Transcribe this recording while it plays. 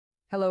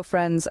Hello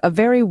friends, a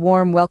very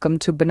warm welcome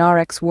to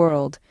Bnarex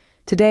World.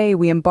 Today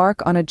we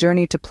embark on a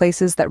journey to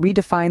places that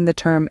redefine the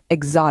term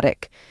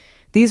exotic.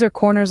 These are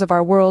corners of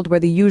our world where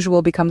the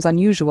usual becomes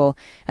unusual,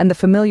 and the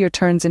familiar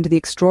turns into the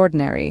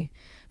extraordinary.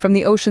 From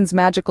the ocean's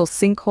magical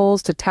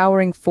sinkholes to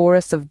towering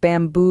forests of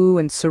bamboo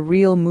and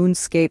surreal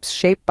moonscapes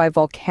shaped by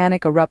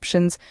volcanic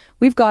eruptions,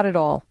 we've got it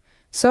all.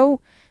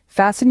 So,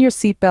 fasten your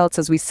seatbelts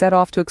as we set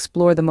off to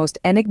explore the most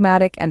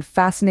enigmatic and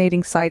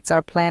fascinating sights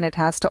our planet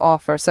has to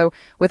offer. So,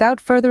 without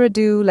further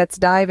ado, let's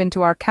dive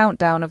into our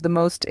countdown of the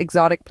most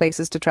exotic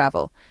places to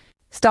travel.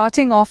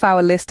 Starting off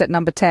our list at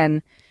number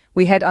 10,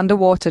 we head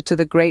underwater to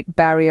the Great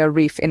Barrier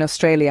Reef in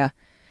Australia.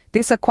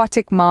 This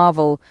aquatic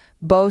marvel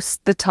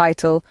boasts the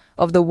title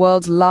of the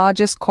world's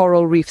largest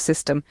coral reef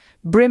system,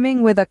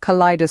 brimming with a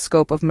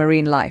kaleidoscope of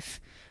marine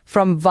life.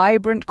 From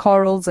vibrant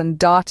corals and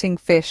darting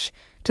fish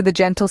to the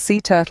gentle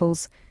sea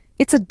turtles,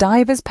 it's a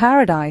diver's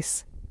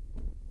paradise.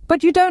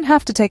 But you don't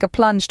have to take a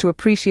plunge to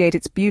appreciate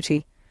its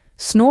beauty.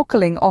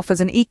 Snorkeling offers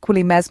an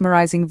equally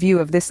mesmerizing view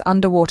of this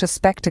underwater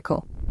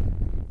spectacle.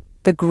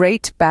 The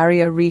Great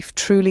Barrier Reef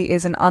truly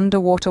is an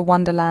underwater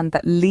wonderland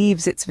that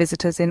leaves its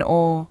visitors in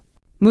awe.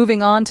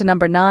 Moving on to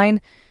number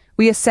 9,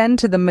 we ascend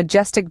to the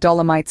majestic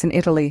Dolomites in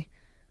Italy.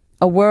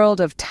 A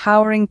world of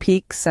towering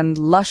peaks and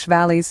lush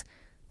valleys,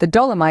 the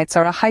Dolomites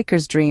are a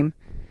hiker's dream.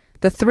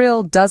 The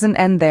thrill doesn't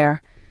end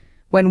there.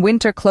 When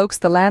winter cloaks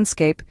the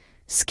landscape,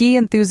 ski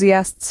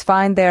enthusiasts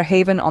find their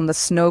haven on the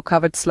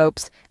snow-covered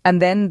slopes,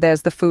 and then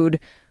there's the food,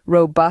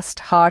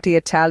 robust, hearty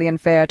Italian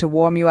fare to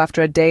warm you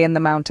after a day in the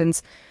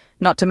mountains,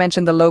 not to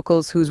mention the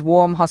locals whose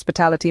warm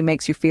hospitality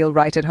makes you feel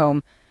right at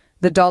home.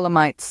 The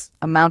Dolomites,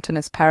 a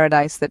mountainous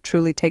paradise that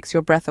truly takes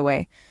your breath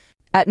away.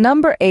 At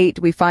number 8,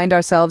 we find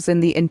ourselves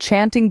in the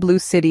enchanting blue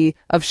city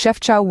of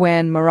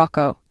Chefchaouen,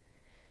 Morocco.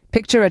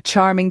 Picture a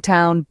charming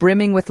town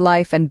brimming with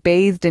life and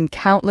bathed in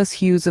countless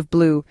hues of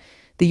blue.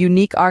 The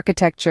unique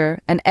architecture,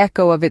 an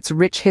echo of its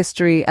rich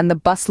history, and the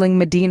bustling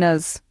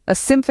medinas, a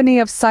symphony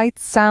of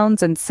sights,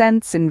 sounds, and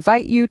scents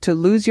invite you to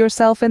lose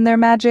yourself in their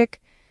magic.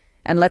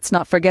 And let's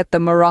not forget the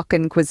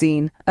Moroccan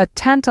cuisine, a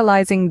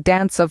tantalizing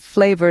dance of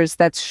flavors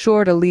that's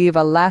sure to leave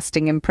a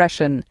lasting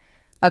impression.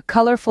 A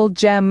colorful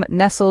gem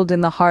nestled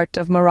in the heart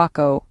of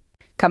Morocco.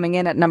 Coming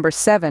in at number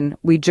 7,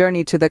 we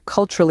journey to the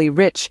culturally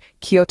rich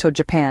Kyoto,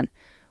 Japan.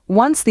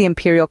 Once the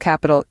imperial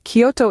capital,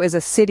 Kyoto is a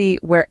city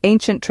where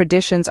ancient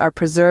traditions are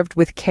preserved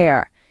with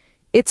care.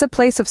 It's a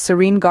place of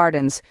serene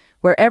gardens,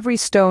 where every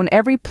stone,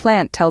 every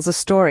plant tells a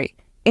story.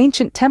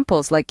 Ancient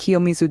temples like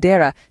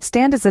Kiyomizu-dera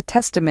stand as a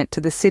testament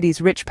to the city's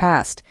rich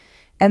past.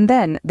 And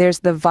then there's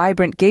the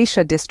vibrant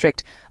geisha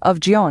district of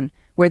Gion,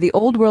 where the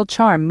old-world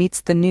charm meets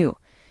the new.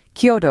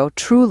 Kyoto,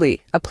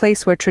 truly a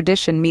place where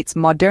tradition meets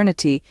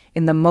modernity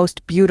in the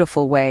most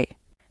beautiful way.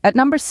 At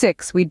number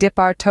 6, we dip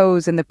our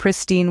toes in the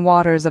pristine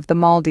waters of the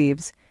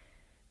Maldives.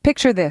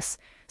 Picture this,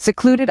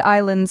 secluded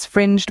islands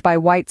fringed by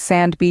white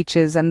sand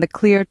beaches and the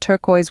clear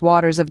turquoise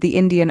waters of the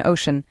Indian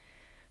Ocean.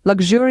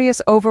 Luxurious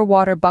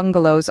overwater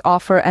bungalows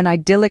offer an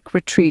idyllic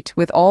retreat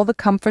with all the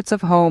comforts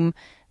of home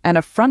and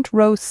a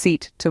front-row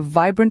seat to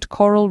vibrant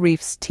coral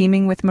reefs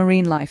teeming with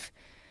marine life.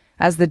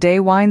 As the day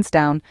winds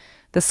down,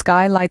 the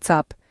sky lights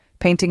up,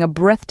 painting a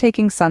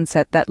breathtaking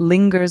sunset that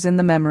lingers in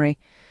the memory.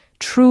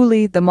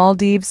 Truly, the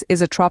Maldives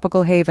is a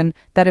tropical haven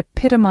that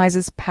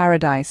epitomizes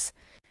paradise.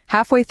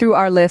 Halfway through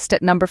our list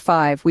at number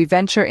 5, we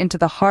venture into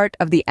the heart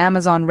of the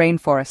Amazon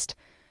rainforest,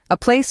 a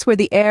place where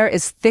the air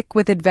is thick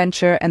with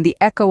adventure and the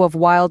echo of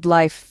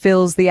wildlife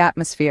fills the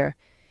atmosphere.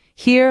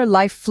 Here,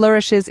 life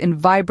flourishes in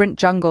vibrant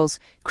jungles,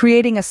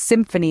 creating a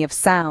symphony of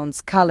sounds,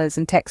 colors,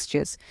 and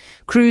textures.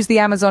 Cruise the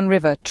Amazon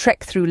River,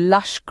 trek through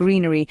lush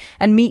greenery,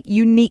 and meet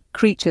unique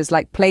creatures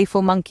like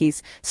playful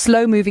monkeys,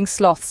 slow-moving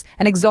sloths,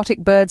 and exotic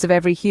birds of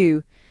every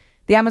hue.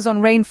 The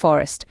Amazon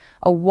rainforest,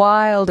 a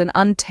wild and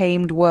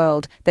untamed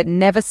world that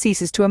never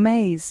ceases to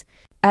amaze.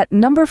 At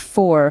number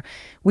 4,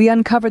 we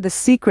uncover the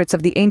secrets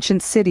of the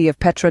ancient city of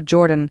Petra,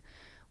 Jordan.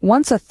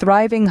 Once a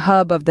thriving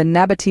hub of the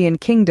Nabatean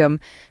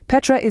kingdom,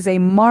 Petra is a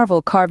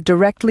marvel carved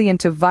directly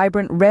into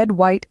vibrant red,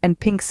 white, and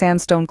pink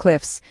sandstone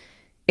cliffs.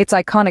 Its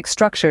iconic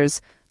structures,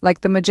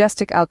 like the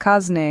majestic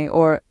Al-Kazne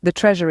or the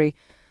Treasury,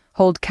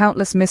 hold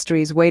countless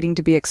mysteries waiting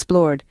to be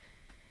explored.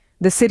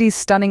 The city's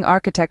stunning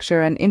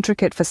architecture and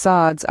intricate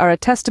facades are a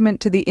testament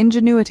to the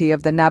ingenuity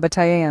of the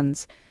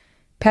Nabateans.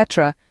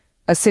 Petra,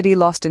 a city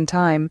lost in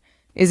time,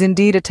 is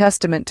indeed a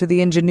testament to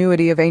the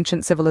ingenuity of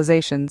ancient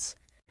civilizations.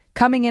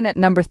 Coming in at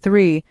number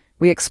 3,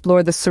 we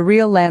explore the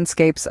surreal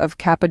landscapes of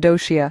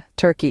Cappadocia,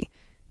 Turkey.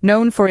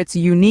 Known for its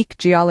unique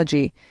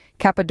geology,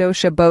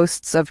 Cappadocia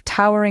boasts of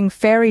towering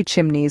fairy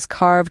chimneys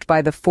carved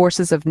by the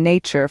forces of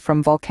nature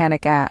from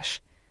volcanic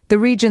ash. The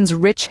region's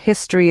rich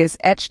history is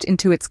etched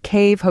into its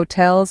cave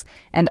hotels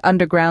and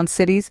underground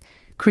cities,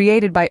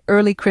 created by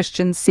early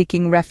Christians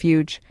seeking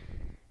refuge.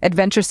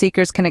 Adventure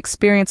seekers can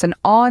experience an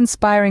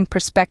awe-inspiring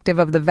perspective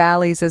of the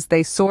valleys as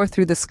they soar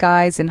through the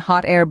skies in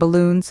hot air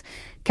balloons.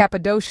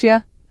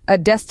 Cappadocia, a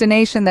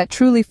destination that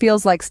truly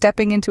feels like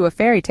stepping into a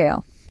fairy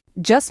tale.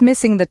 Just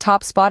missing the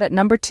top spot at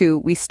number 2,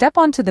 we step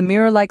onto the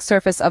mirror-like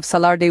surface of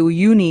Salar de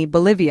Uyuni,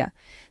 Bolivia.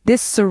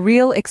 This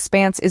surreal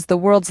expanse is the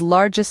world's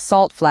largest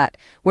salt flat,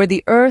 where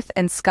the earth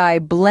and sky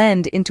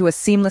blend into a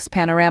seamless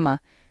panorama.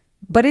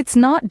 But it's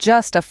not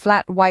just a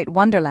flat white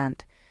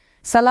wonderland.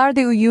 Salar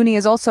de Uyuni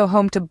is also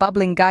home to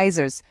bubbling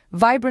geysers,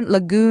 vibrant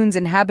lagoons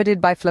inhabited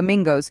by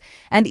flamingos,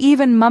 and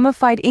even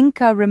mummified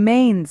Inca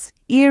remains,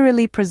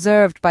 eerily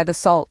preserved by the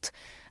salt.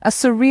 A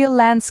surreal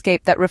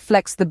landscape that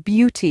reflects the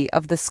beauty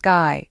of the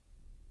sky.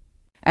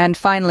 And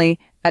finally,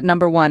 at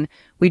number 1,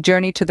 we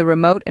journey to the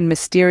remote and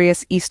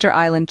mysterious Easter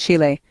Island,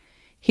 Chile.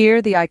 Here,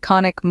 the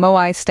iconic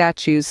Moai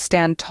statues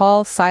stand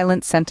tall,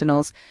 silent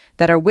sentinels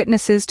that are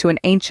witnesses to an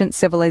ancient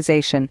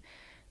civilization.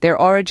 Their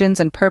origins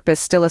and purpose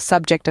still a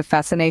subject of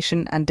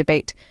fascination and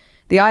debate.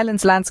 The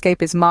island's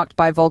landscape is marked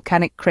by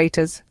volcanic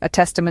craters, a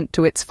testament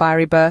to its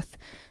fiery birth.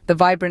 The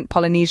vibrant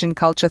Polynesian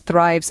culture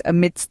thrives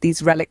amidst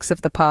these relics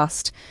of the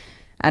past.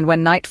 And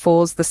when night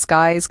falls, the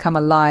skies come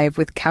alive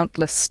with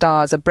countless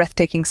stars, a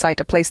breathtaking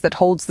sight, a place that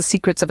holds the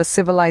secrets of a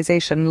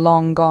civilization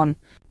long gone.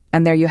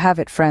 And there you have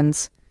it,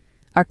 friends.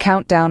 Our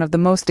countdown of the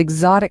most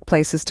exotic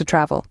places to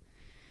travel.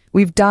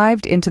 We've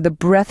dived into the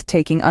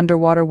breathtaking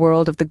underwater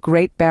world of the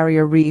Great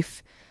Barrier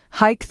Reef,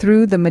 hiked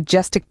through the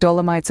majestic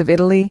Dolomites of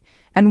Italy,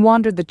 and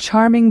wandered the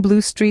charming blue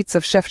streets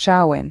of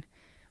Chefchaouen.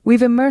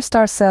 We've immersed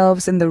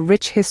ourselves in the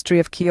rich history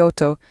of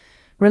Kyoto,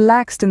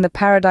 relaxed in the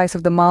paradise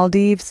of the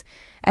Maldives,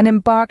 and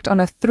embarked on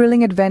a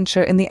thrilling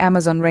adventure in the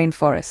Amazon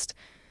rainforest.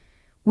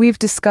 We've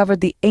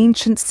discovered the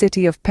ancient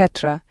city of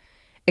Petra,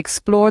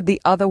 explored the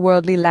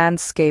otherworldly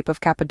landscape of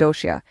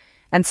Cappadocia,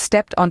 and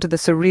stepped onto the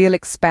surreal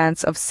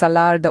expanse of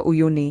Salar de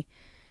Uyuni.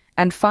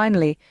 And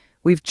finally,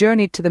 we've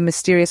journeyed to the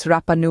mysterious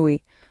Rapa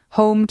Nui,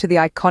 home to the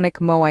iconic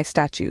Moai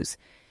statues.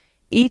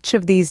 Each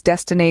of these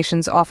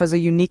destinations offers a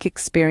unique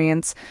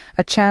experience,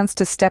 a chance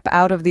to step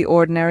out of the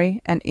ordinary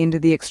and into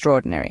the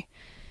extraordinary.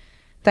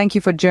 Thank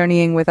you for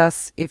journeying with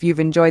us. If you've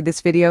enjoyed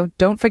this video,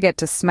 don't forget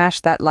to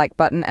smash that like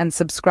button and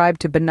subscribe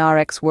to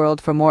Bnarex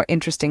World for more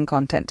interesting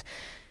content.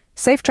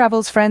 Safe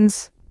travels,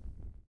 friends!